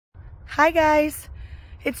Hi guys,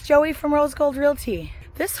 it's Joey from Rose Gold Realty.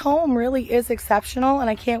 This home really is exceptional and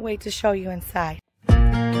I can't wait to show you inside.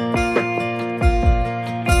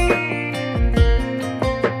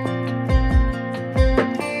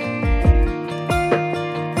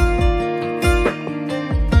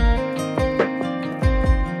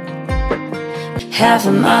 Half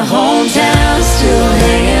of my hometown still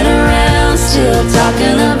hanging around, still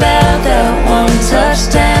talking about that one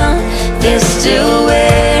touchdown. They're still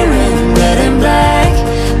wearing red and black,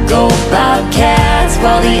 go Bobcats,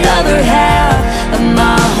 while the other half of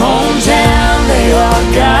my hometown, they all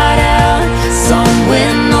got out. Some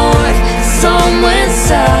went north, some went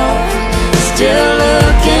south, still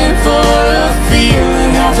looking for a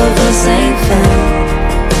feeling half of us ain't found.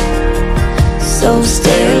 So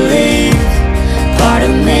stay or leave, part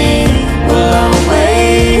of me will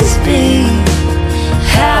always be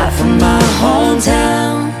half of my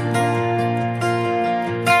hometown.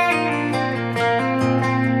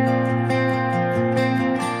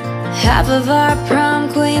 Half of our prom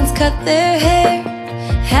queens cut their hair,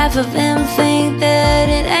 half of them think that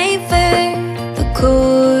it ain't fair. The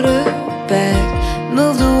quarterback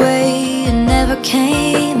moved away and never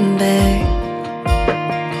came back.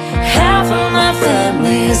 Half of my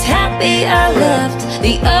family is happy I left,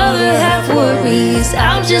 the other half worries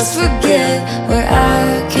I'll just forget where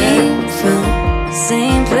I came from,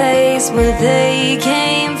 same place where they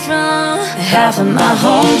came from. Half of my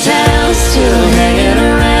hometown still hanging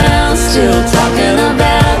around, still talking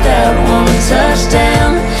about that one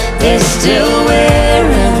touchdown. They're still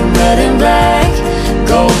wearing red and black,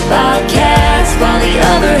 go Bobcats, while the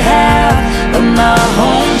other half of my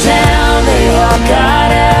hometown, they all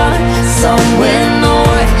got out. Some went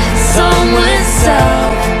north, some went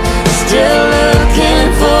south, still looking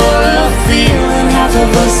for a feeling half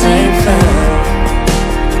of us ain't found.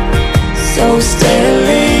 So stay or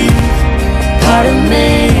leave, part of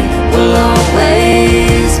me will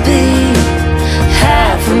always be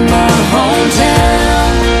half of my hometown.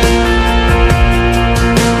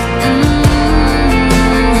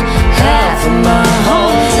 Half of my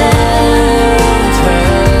hometown.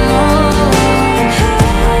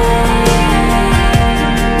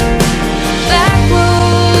 Back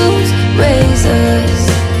roads raise us,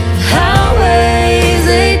 highways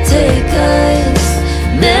they take us,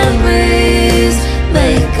 memories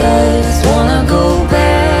make us wanna go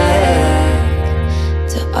back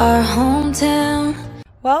to our hometown.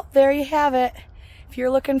 Well, there you have it. If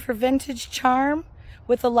you're looking for vintage charm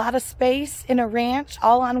with a lot of space in a ranch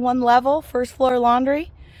all on one level, first floor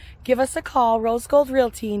laundry, give us a call, Rose Gold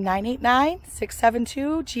Realty,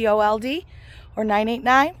 989-672-GOLD or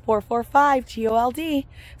 989-445-GOLD.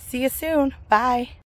 See you soon. Bye.